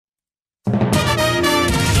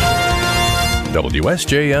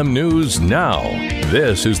WSJM News Now.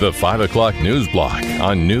 This is the 5 o'clock news block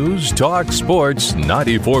on News Talk Sports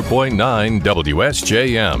 94.9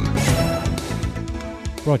 WSJM.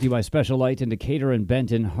 Brought to you by Special Light in Decatur and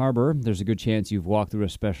Benton Harbor. There's a good chance you've walked through a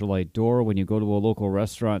Special Light door when you go to a local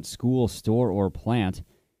restaurant, school, store, or plant.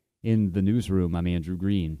 In the newsroom, I'm Andrew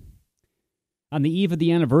Green. On the eve of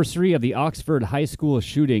the anniversary of the Oxford High School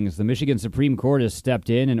shootings, the Michigan Supreme Court has stepped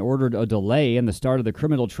in and ordered a delay in the start of the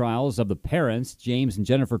criminal trials of the parents, James and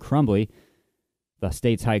Jennifer Crumbley. The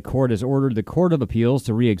state's high court has ordered the Court of Appeals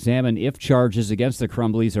to re-examine if charges against the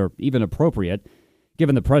Crumbleys are even appropriate.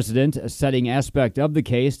 Given the precedent-setting aspect of the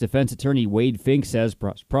case, defense attorney Wade Fink says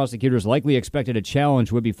prosecutors likely expected a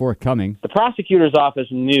challenge would be forthcoming. The prosecutor's office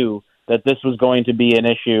knew that this was going to be an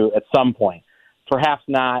issue at some point. Perhaps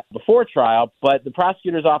not before trial, but the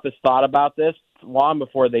prosecutor's office thought about this long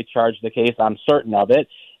before they charged the case. I'm certain of it,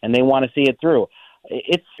 and they want to see it through.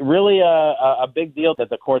 It's really a big deal that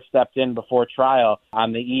the court stepped in before trial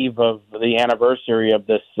on the eve of the anniversary of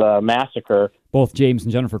this massacre. Both James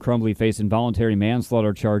and Jennifer Crumbley face involuntary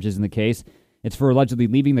manslaughter charges in the case. It's for allegedly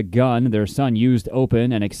leaving the gun their son used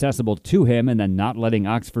open and accessible to him and then not letting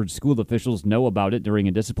Oxford school officials know about it during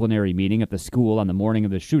a disciplinary meeting at the school on the morning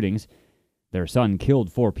of the shootings. Their son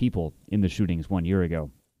killed 4 people in the shootings 1 year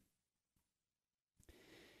ago.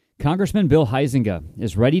 Congressman Bill Huizenga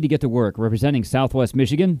is ready to get to work representing Southwest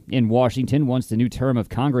Michigan in Washington once the new term of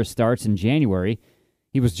Congress starts in January.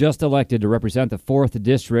 He was just elected to represent the 4th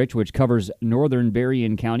District, which covers northern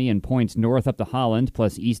Berrien County and points north up to Holland,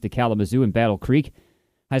 plus east to Kalamazoo and Battle Creek.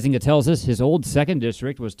 Huizenga tells us his old 2nd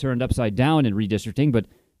District was turned upside down in redistricting, but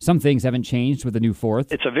some things haven't changed with the new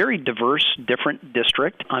 4th. It's a very diverse, different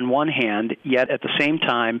district on one hand, yet at the same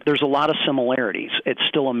time, there's a lot of similarities. It's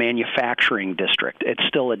still a manufacturing district. It's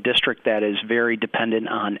still a district that is very dependent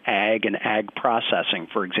on ag and ag processing,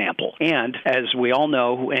 for example. And as we all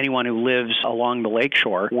know, anyone who lives along the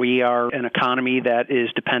lakeshore, we are an economy that is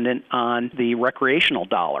dependent on the recreational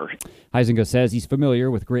dollar. Huizenga says he's familiar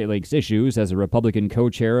with Great Lakes issues as a Republican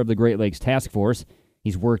co-chair of the Great Lakes Task Force.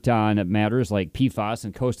 He's worked on matters like PFAS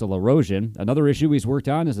and coastal erosion. Another issue he's worked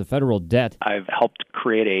on is the federal debt. I've helped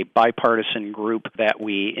create a bipartisan group that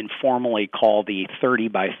we informally call the 30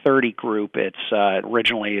 by 30 group. It's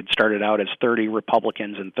originally it started out as 30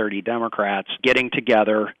 Republicans and 30 Democrats getting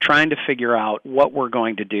together, trying to figure out what we're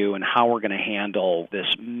going to do and how we're going to handle this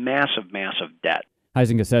massive debt.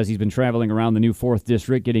 Huizenga says he's been traveling around the new 4th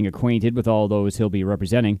District, getting acquainted with all those he'll be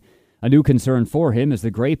representing. A new concern for him is the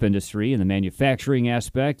grape industry, and the manufacturing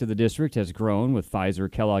aspect of the district has grown with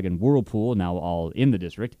Pfizer, Kellogg, and Whirlpool now all in the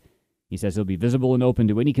district. He says he'll be visible and open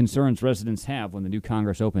to any concerns residents have when the new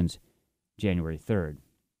Congress opens January 3rd.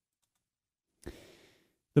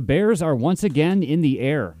 The Bears are once again in the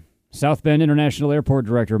air. South Bend International Airport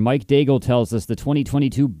Director Mike Daigle tells us the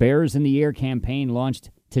 2022 Bears in the Air campaign launched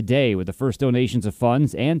today with the first donations of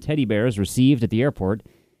funds and teddy bears received at the airport.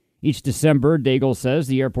 Each December, Daigle says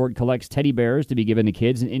the airport collects teddy bears to be given to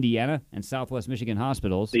kids in Indiana and Southwest Michigan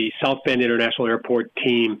hospitals. The South Bend International Airport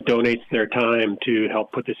team donates their time to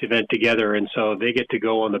help put this event together, and so they get to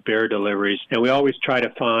go on the bear deliveries. And we always try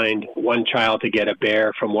to find one child to get a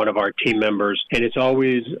bear from one of our team members, and it's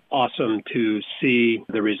always awesome to see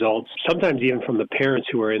the results, sometimes even from the parents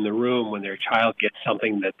who are in the room when their child gets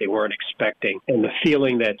something that they weren't expecting, and the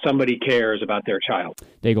feeling that somebody cares about their child.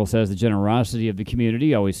 Daigle says the generosity of the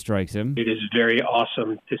community always strikes him. It is very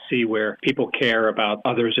awesome to see where people care about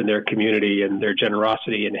others in their community and their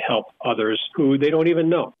generosity and help others who they don't even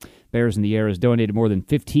know. Bears in the Air has donated more than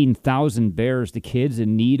 15,000 bears to kids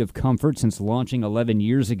in need of comfort since launching 11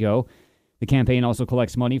 years ago. The campaign also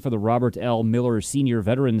collects money for the Robert L. Miller Senior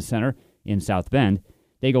Veterans Center in South Bend.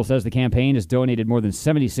 Daigle says the campaign has donated more than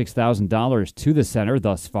 $76,000 to the center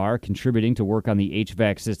thus far, contributing to work on the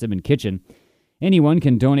HVAC system and kitchen. Anyone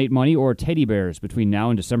can donate money or teddy bears between now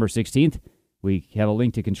and December 16th. We have a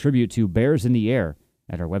link to contribute to Bears in the Air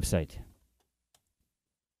at our website.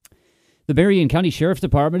 The Berrien County Sheriff's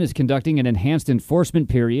Department is conducting an enhanced enforcement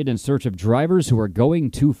period in search of drivers who are going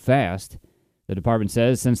too fast. The department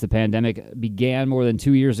says since the pandemic began more than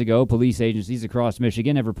 2 years ago, police agencies across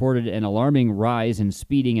Michigan have reported an alarming rise in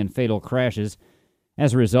speeding and fatal crashes.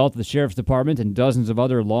 As a result, the Sheriff's Department and dozens of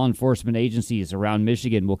other law enforcement agencies around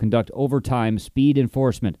Michigan will conduct overtime speed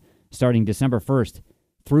enforcement starting December 1st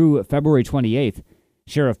through February 28th.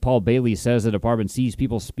 Sheriff Paul Bailey says the department sees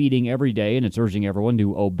people speeding every day, and it's urging everyone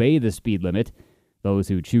to obey the speed limit. Those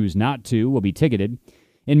who choose not to will be ticketed.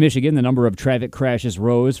 In Michigan, the number of traffic crashes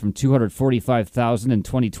rose from 245,000 in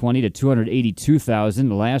 2020 to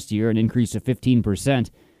 282,000 last year, an increase of 15%.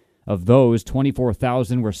 Of those,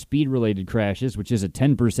 24,000 were speed-related crashes, which is a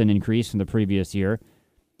 10% increase from the previous year.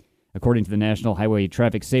 According to the National Highway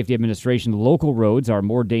Traffic Safety Administration, local roads are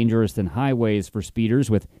more dangerous than highways for speeders,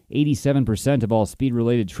 with 87% of all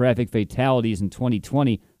speed-related traffic fatalities in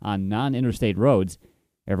 2020 on non-interstate roads.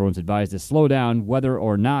 Everyone's advised to slow down, whether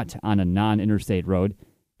or not on a non-interstate road,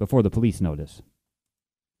 before the police notice.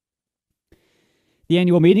 The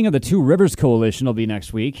annual meeting of the Two Rivers Coalition will be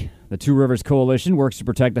next week. The Two Rivers Coalition works to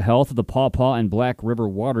protect the health of the Paw Paw and Black River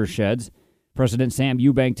watersheds. President Sam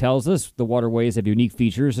Eubank tells us the waterways have unique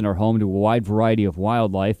features and are home to a wide variety of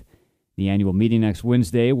wildlife. The annual meeting next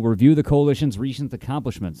Wednesday will review the coalition's recent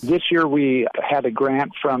accomplishments. This year we had a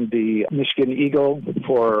grant from the Michigan Eagle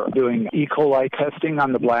for doing E. coli testing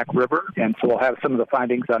on the Black River, and so we'll have some of the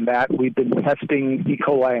findings on that. We've been testing E.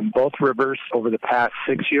 coli in both rivers over the past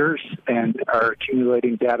 6 years and are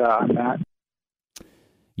accumulating data on that.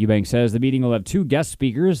 Eubank says the meeting will have two guest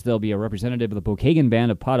speakers. There'll be a representative of the Pokagon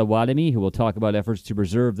Band of Potawatomi who will talk about efforts to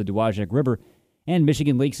preserve the Dowagiac River, and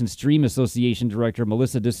Michigan Lakes and Stream Association Director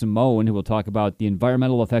Melissa DeSimone, who will talk about the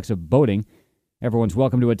environmental effects of boating. Everyone's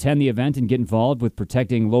welcome to attend the event and get involved with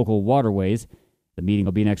protecting local waterways. The meeting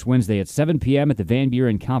will be next Wednesday at 7 p.m. at the Van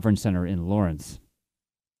Buren Conference Center in Lawrence.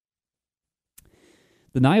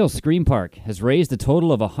 The Niles Scream Park has raised a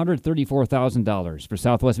total of $134,000 for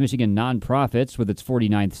Southwest Michigan nonprofits with its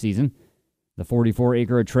 49th season. The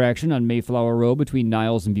 44-acre attraction on Mayflower Road between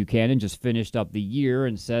Niles and Buchanan just finished up the year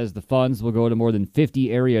and says the funds will go to more than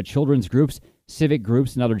 50 area children's groups, civic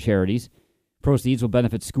groups, and other charities. Proceeds will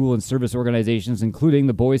benefit school and service organizations, including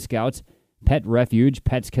the Boy Scouts, Pet Refuge,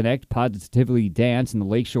 Pets Connect, Positively Dance, and the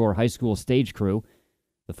Lakeshore High School stage crew.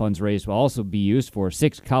 The funds raised will also be used for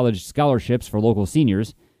 6 college scholarships for local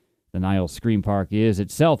seniors. The Niles Scream Park is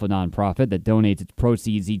itself a nonprofit that donates its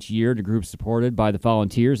proceeds each year to groups supported by the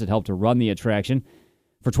volunteers that help to run the attraction.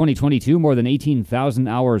 For 2022, more than 18,000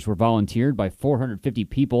 hours were volunteered by 450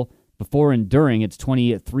 people before and during its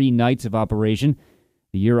 23 nights of operation.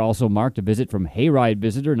 The year also marked a visit from Hayride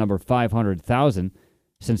visitor number 500,000.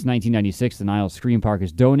 Since 1996, the Niles Scream Park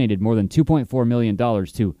has donated more than $2.4 million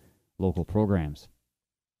to local programs.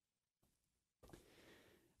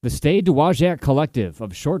 The Stay Dowagiac Collective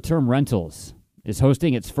of Short-Term Rentals is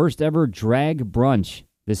hosting its first ever drag brunch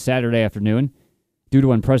this Saturday afternoon. Due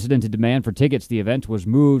to unprecedented demand for tickets, the event was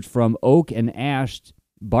moved from Oak and Ash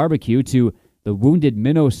Barbecue to the Wounded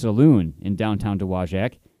Minnow Saloon in downtown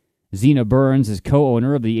Dowagiac. Zena Burns is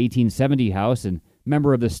co-owner of the 1870 House and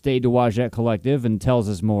member of the Stay Dowagiac Collective and tells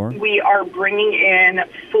us more. We are bringing in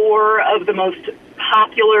 4 of the most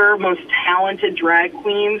popular, most talented drag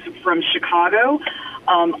queens from Chicago,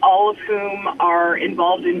 all of whom are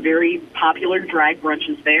involved in very popular drag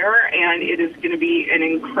brunches there, and it is going to be an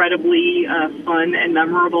incredibly fun and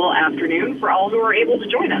memorable afternoon for all who are able to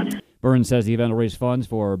join us. Burns says the event will raise funds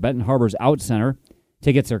for Benton Harbor's Out Center.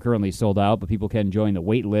 Tickets are currently sold out, but people can join the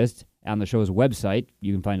wait list on the show's website.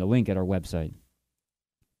 You can find a link at our website.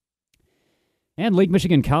 And Lake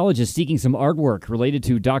Michigan College is seeking some artwork related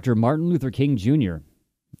to Dr. Martin Luther King Jr.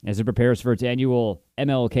 as it prepares for its annual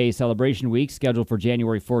MLK Celebration Week scheduled for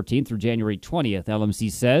January 14th through January 20th. LMC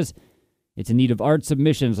says it's in need of art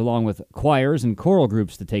submissions along with choirs and choral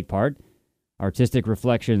groups to take part. Artistic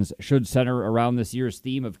reflections should center around this year's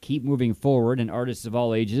theme of Keep Moving Forward, and artists of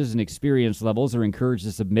all ages and experience levels are encouraged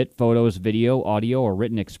to submit photos, video, audio, or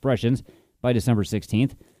written expressions by December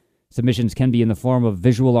 16th. Submissions can be in the form of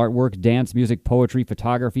visual artwork, dance, music, poetry,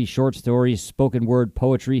 photography, short stories, spoken word,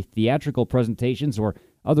 poetry, theatrical presentations, or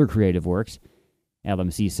other creative works.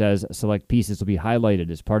 LMC says select pieces will be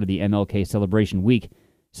highlighted as part of the MLK Celebration Week.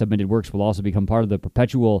 Submitted works will also become part of the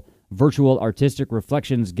perpetual virtual artistic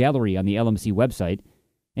reflections gallery on the LMC website.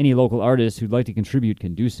 Any local artists who'd like to contribute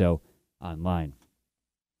can do so online.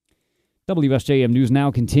 WSJM News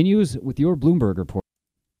Now continues with your Bloomberg report.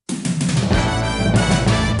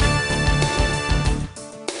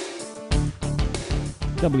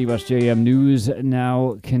 WSJM News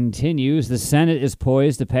Now continues. The Senate is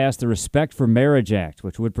poised to pass the Respect for Marriage Act,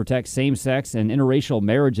 which would protect same-sex and interracial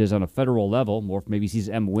marriages on a federal level. More from ABC's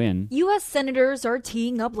M. Wynn. U.S. senators are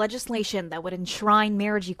teeing up legislation that would enshrine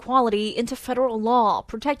marriage equality into federal law,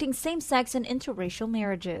 protecting same-sex and interracial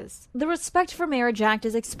marriages. The Respect for Marriage Act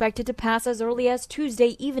is expected to pass as early as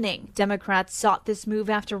Tuesday evening. Democrats sought this move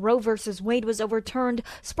after Roe v. Wade was overturned,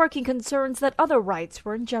 sparking concerns that other rights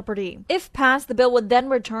were in jeopardy. If passed, the bill would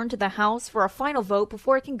then return to the House for a final vote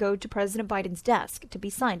before it can go to President Biden's desk to be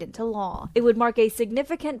signed into law. It would mark a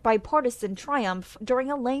significant bipartisan triumph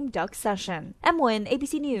during a lame duck session. M. Wynn,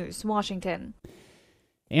 ABC News, Washington.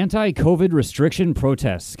 Anti-COVID restriction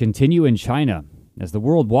protests continue in China As the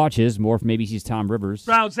world watches, more from ABC's Tom Rivers.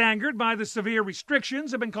 Crowds angered by the severe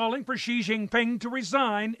restrictions have been calling for Xi Jinping to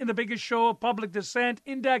resign in the biggest show of public dissent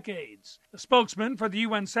in decades. The spokesman for the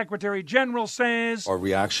UN Secretary General says, our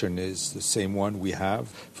reaction is the same one we have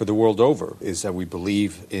for the world over, is that we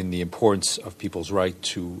believe in the importance of people's right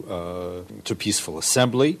to peaceful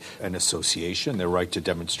assembly and association, their right to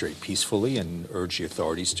demonstrate peacefully, and urge the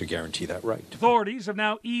authorities to guarantee that right. Authorities have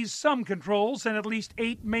now eased some controls in at least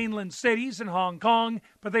 8 mainland cities in Hong Kong,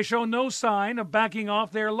 but they show no sign of backing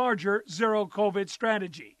off their larger zero-COVID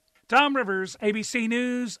strategy. Tom Rivers, ABC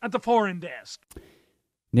News at the Foreign Desk.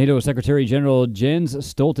 NATO Secretary General Jens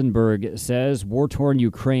Stoltenberg says war-torn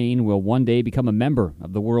Ukraine will one day become a member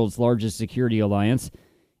of the world's largest security alliance.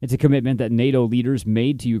 It's a commitment that NATO leaders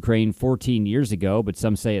made to Ukraine 14 years ago, but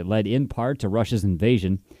some say it led in part to Russia's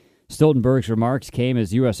invasion. Stoltenberg's remarks came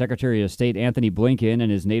as U.S. Secretary of State Anthony Blinken and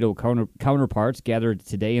his NATO counterparts gathered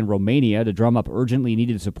today in Romania to drum up urgently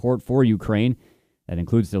needed support for Ukraine. That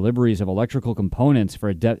includes deliveries of electrical components for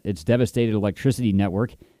its devastated electricity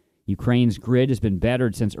network. Ukraine's grid has been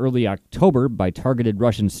battered since early October by targeted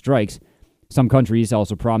Russian strikes. Some countries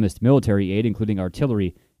also promised military aid, including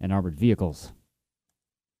artillery and armored vehicles.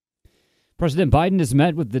 President Biden has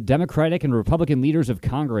met with the Democratic and Republican leaders of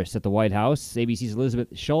Congress at the White House. ABC's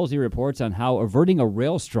Elizabeth Schulze reports on how averting a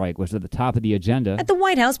rail strike was at the top of the agenda. At the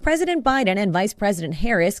White House, President Biden and Vice President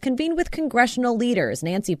Harris convened with congressional leaders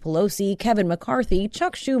Nancy Pelosi, Kevin McCarthy,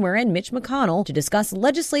 Chuck Schumer, and Mitch McConnell to discuss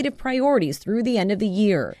legislative priorities through the end of the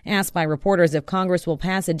year. Asked by reporters if Congress will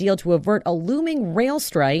pass a deal to avert a looming rail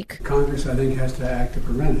strike, Congress, I think, has to act to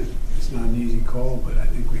prevent it. It's not an easy call, but I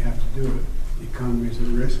think we have to do it. The economy is at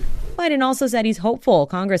risk. Biden also said he's hopeful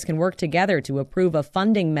Congress can work together to approve a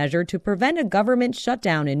funding measure to prevent a government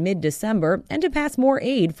shutdown in mid-December and to pass more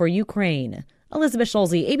aid for Ukraine. Elizabeth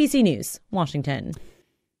Schulze, ABC News, Washington.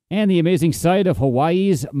 And the amazing sight of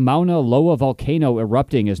Hawaii's Mauna Loa volcano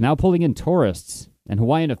erupting is now pulling in tourists. And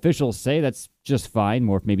Hawaiian officials say that's just fine.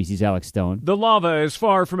 More from ABC's Alex Stone. The lava is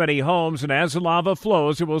far from any homes, and as the lava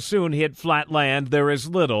flows, it will soon hit flat land. There is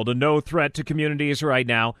little to no threat to communities right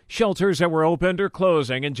now. Shelters that were opened are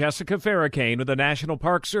closing, and Jessica Farrakane with the National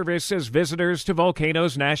Park Service says visitors to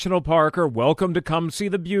Volcanoes National Park are welcome to come see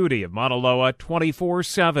the beauty of Mauna Loa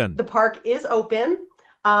 24/7. The park is open,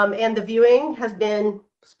 and the viewing has been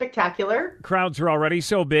spectacular. Crowds are already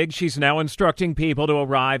so big, she's now instructing people to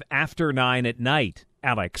arrive after 9 at night.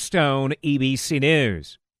 Alex Stone, ABC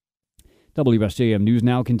News. WSJM News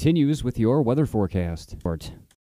Now continues with your weather forecast.